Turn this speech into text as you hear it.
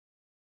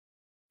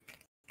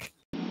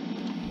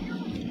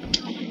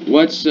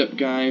What's up,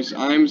 guys?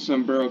 I'm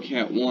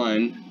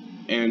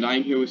SomeBurrowCat1, and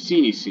I'm here with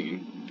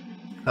seanysean.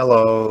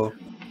 Hello.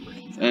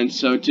 And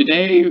so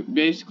today,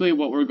 basically,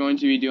 what we're going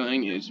to be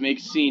doing is make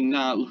Scene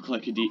not look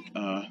like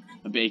a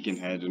bacon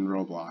head in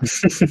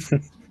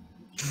Roblox.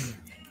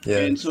 Yeah.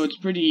 And so it's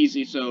pretty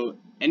easy. So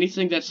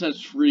anything that says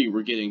free,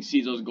 we're getting.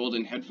 See those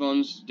golden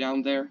headphones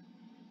down there?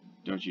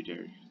 Don't you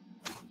dare.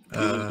 See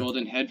those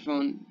golden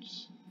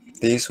headphones?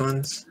 These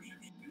ones?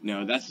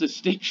 No, that's the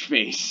Stitch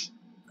face.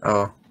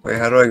 Oh, wait,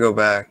 how do I go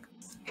back?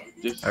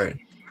 This Alright.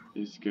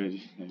 is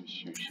good. I'm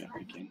sure shut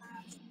again.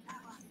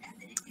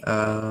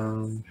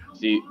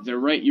 See, they're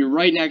right. You're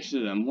right next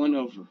to them. One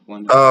over.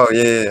 Oh,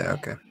 yeah,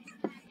 okay.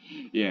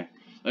 Yeah.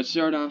 Let's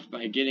start off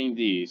by getting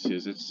these,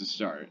 because it's the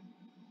start.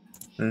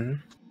 And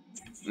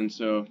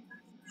so,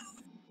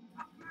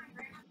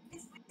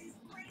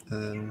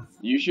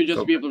 you should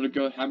just be able to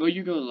go. How about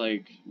you go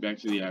like back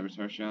to the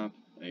avatar shop?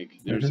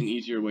 Like, there's an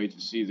easier way to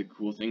see the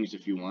cool things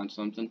if you want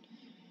something,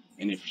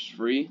 and it's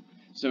free.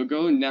 So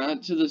go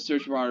not to the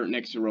search bar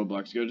next to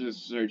Roblox. Go to the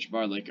search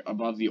bar like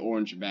above the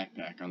orange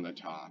backpack on the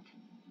top.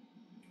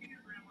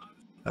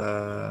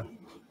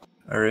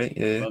 Alright,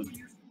 yeah.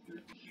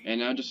 And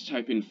now just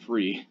type in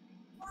free.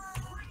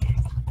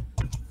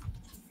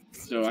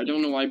 So I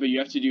don't know why, but you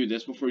have to do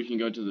this before you can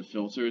go to the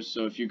filters.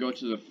 So if you go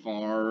to the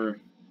far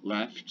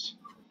left,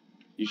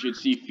 you should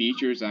see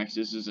features,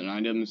 accesses, and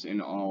items in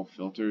all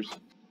filters.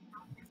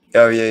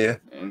 Oh, yeah.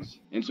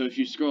 And so if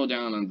you scroll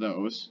down on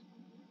those,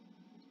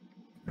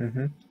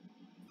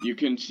 you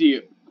can see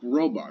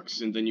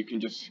Robux, and then you can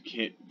just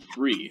hit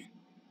free.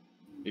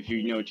 If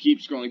you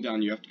keep scrolling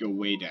down, you have to go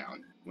way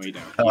down. Keep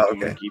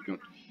going, keep going.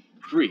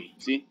 Free,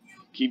 see?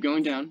 Keep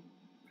going down.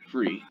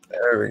 Free.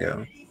 There we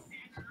go.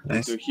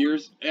 Nice. So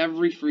here's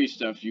every free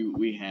stuff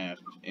we have,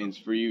 and it's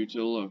for you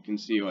to look and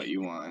see what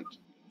you want.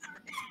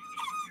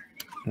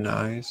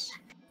 Nice.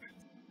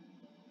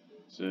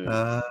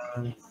 So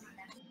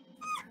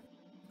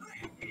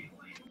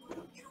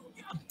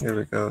here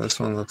we go. This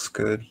one looks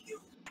good.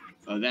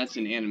 Oh, that's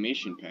an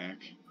animation pack.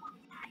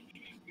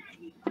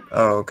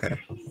 Oh, okay.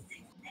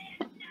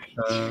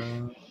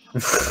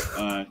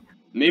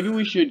 Maybe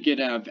we should get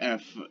out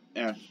of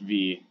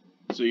FV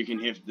so you can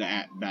hit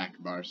the back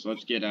bar. So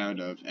let's get out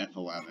of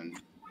F11.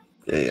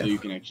 Yeah. So you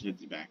can actually hit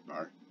the back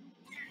bar.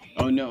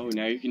 Oh no,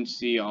 now you can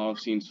see all of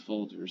Scene's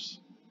folders.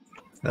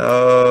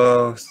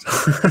 Oh.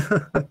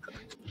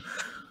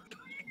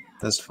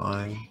 That's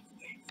fine.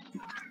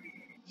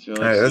 So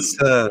alright,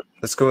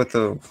 let's go with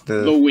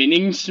the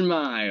winning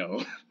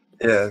smile.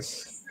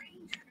 Yes.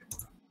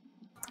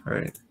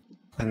 Alright.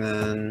 And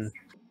then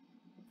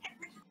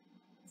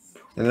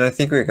I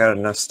think we got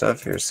enough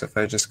stuff here, so if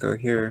I just go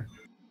here,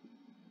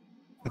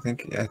 I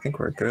think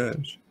we're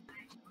good.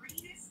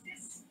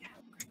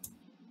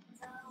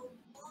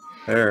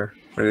 There.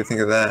 What do you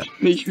think of that?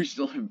 You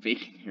still have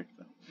bacon here,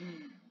 though.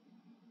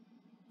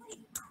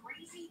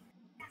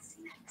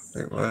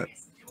 Wait, what?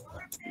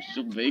 You're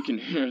still bacon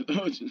here,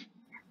 though.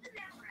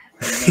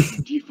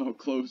 Default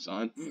clothes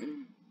on.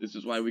 This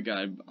is why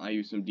I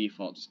use some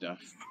default stuff.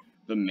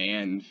 The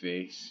man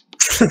face.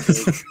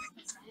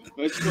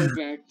 Let's go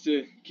back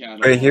to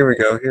catalog. Wait, here we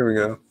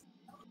go.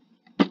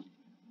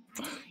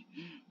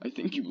 I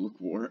think you look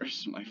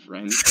worse, my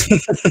friend.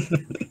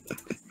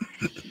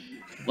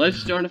 Let's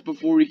start off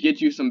before we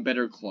get you some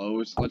better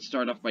clothes. Let's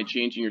start off by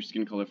changing your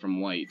skin color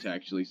from white to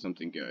actually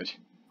something good.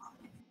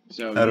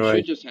 So you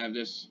should just have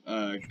this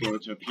go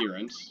to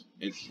appearance.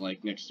 It's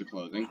like next to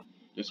clothing.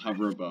 Just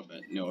hover above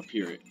it. No,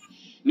 appearance.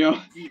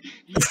 No,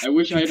 I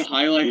wish I had a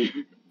highlighter.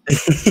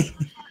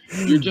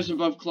 You're just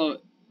above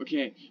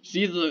Okay,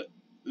 see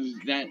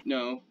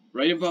no.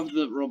 Right above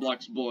the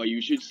Roblox boy, you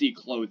should see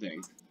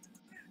clothing.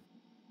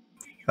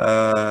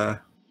 Oh,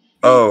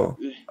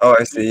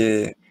 I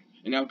see. Yeah.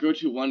 And now go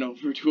to one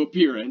over to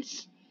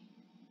appearance.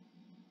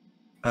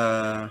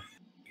 No.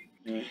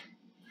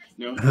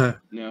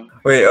 No.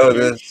 Wait,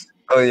 this.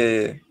 Oh,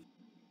 yeah.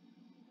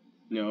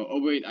 No,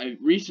 oh wait,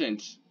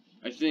 recent.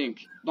 I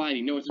think.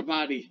 Body, no, it's a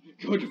body.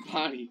 Go to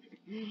body.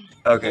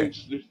 Okay.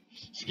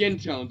 Skin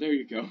tone, there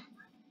you go.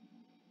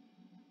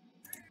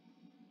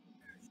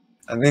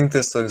 I think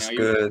this looks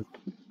good.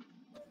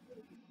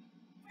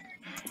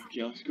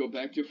 Okay, let's go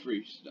back to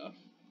free stuff.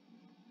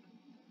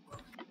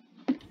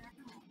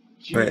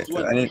 Wait,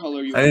 I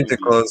need to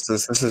close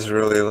this. This is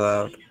really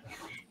loud.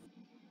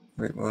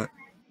 Wait, what?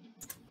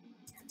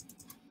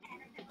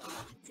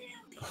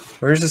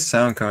 Where's the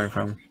sound coming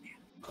from?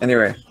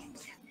 Anyway,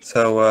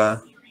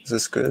 so, is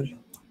this good?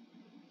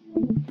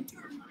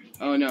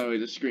 Oh no,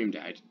 the stream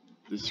died.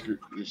 The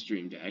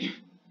stream died.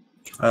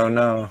 Oh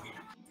no.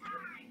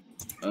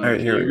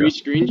 Alright, here we go.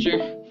 Re-screen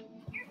share?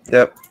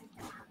 Yep.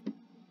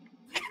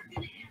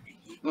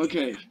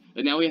 Okay,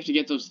 and now we have to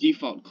get those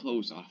default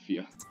clothes off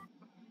you.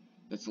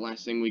 That's the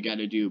last thing we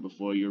gotta do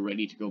before you're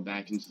ready to go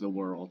back into the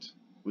world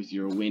with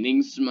your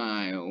winning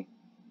smile.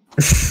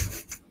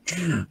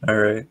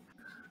 Alright.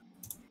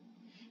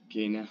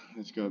 Okay, now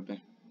let's go back.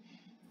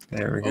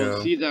 There we go.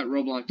 Oh, see that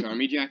Roblox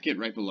army jacket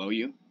right below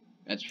you?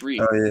 That's free.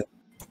 Oh yeah.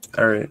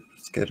 Alright,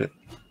 let's get it.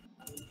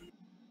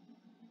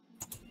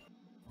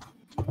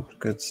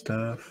 Good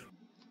stuff.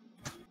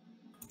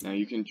 Now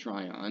you can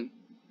try on.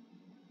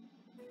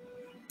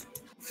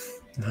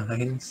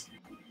 Nice.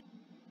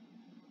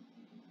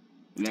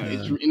 Now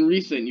it's in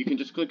recent, you can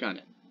just click on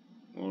it.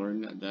 Or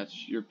no,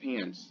 that's your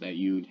pants that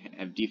you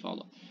have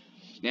default.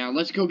 Now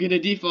let's go get a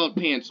default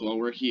pants while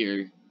we're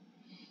here.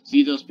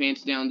 See those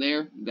pants down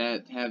there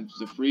that have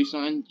the freeze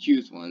on?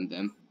 Choose one of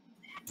them.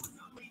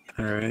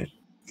 Alright.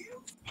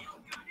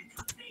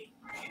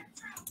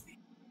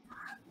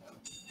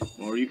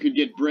 Or you could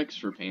get bricks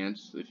for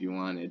pants if you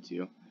wanted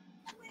to.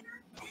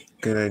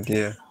 Good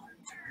idea.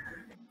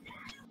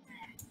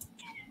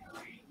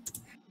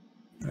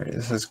 Alright,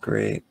 this is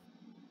great.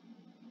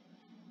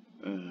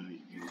 You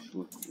guys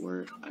look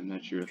worse. I'm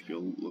not sure if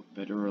you'll look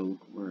better or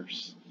look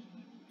worse.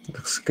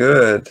 Looks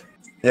good.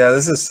 Yeah,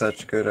 this is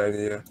such a good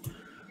idea.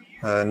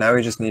 Now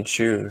we just need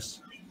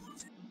shoes.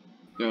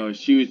 No,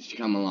 shoes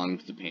come along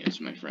with the pants,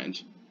 my friend.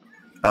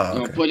 Oh,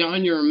 No, okay. put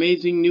on your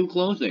amazing new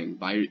clothing.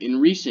 In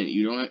recent,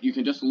 you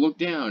can just look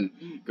down,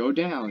 go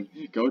down,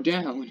 go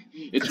down.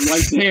 It's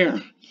right there.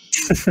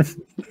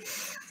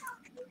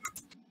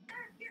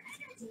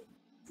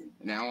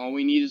 Now all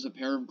we need is a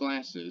pair of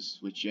glasses,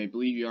 which I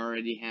believe you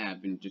already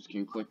have, and just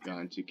can click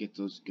on to get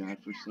those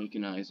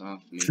godforsaken eyes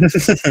off me.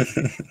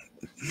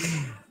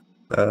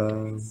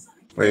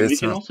 Wait, we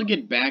can also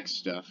get back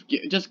stuff.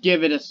 Just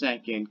give it a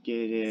second.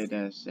 Give it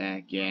a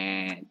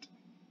second.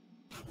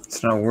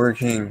 It's not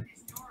working.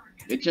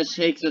 It just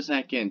takes a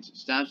second.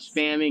 Stop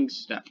spamming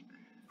stuff.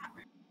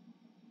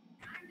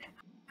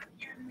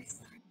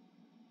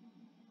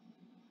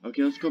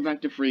 Okay, let's go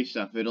back to free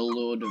stuff. It'll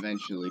load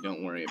eventually.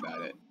 Don't worry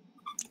about it.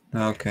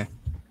 Okay.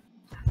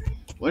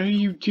 What are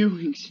you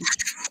doing?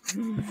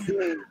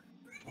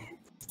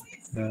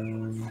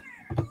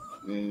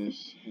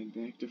 Let's head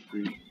back to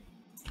free.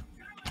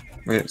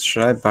 Wait,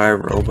 should I buy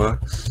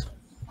Robux?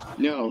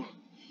 No.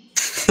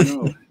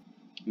 No.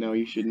 No,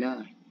 you should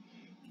not.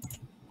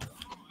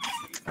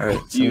 Alright,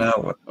 so now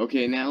what?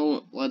 Okay,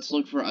 now let's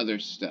look for other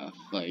stuff.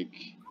 Like,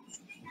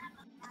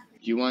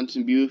 do you want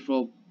some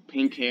beautiful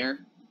pink hair?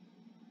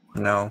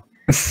 No.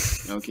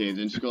 Okay,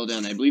 then scroll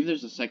down. I believe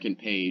there's a second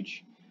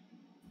page.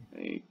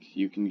 Like,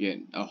 you can get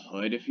a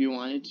hood if you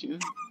wanted to.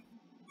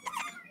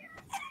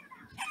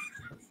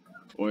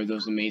 Or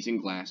those amazing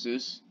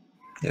glasses.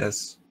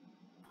 Yes.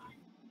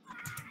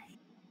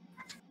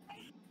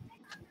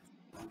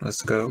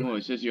 Let's go. Oh,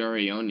 it says you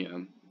already own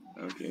them.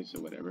 Okay, so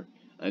whatever.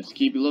 Let's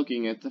keep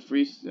looking at the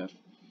free stuff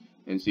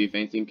and see if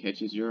anything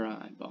catches your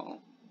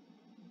eyeball.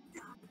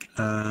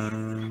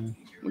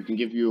 We can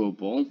give you a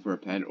bowl for a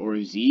pet or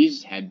a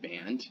Z's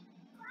headband.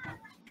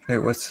 Hey,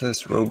 what's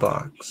this?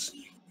 Roblox.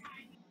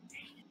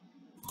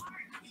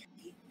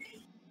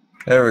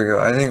 There we go.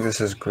 I think this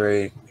is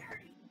great.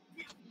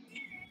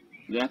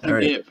 You have to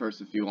get it first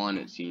if you want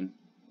it, Scene.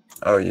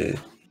 Oh, yeah.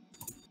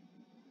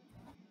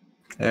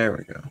 There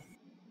we go.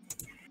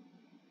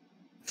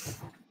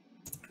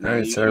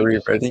 Alright, so are we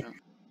ready?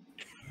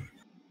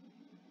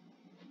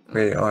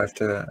 Wait, I'll have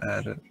to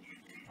add it.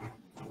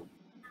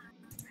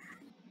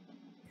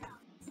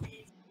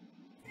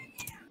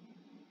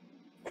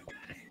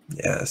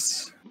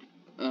 Yes.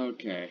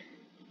 Okay.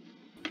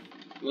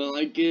 Well,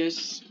 I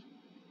guess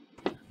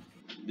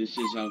this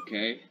is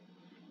okay.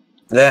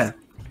 Yeah.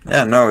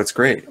 Yeah, no, it's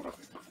great.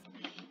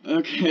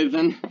 Okay,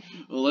 then,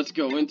 well, let's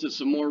go into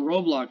some more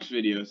Roblox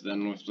videos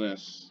then with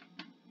this.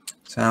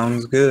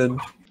 Sounds good.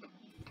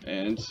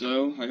 And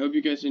so, I hope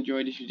you guys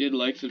enjoyed. If you did,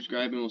 like,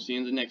 subscribe, and we'll see you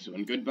in the next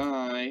one.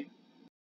 Goodbye!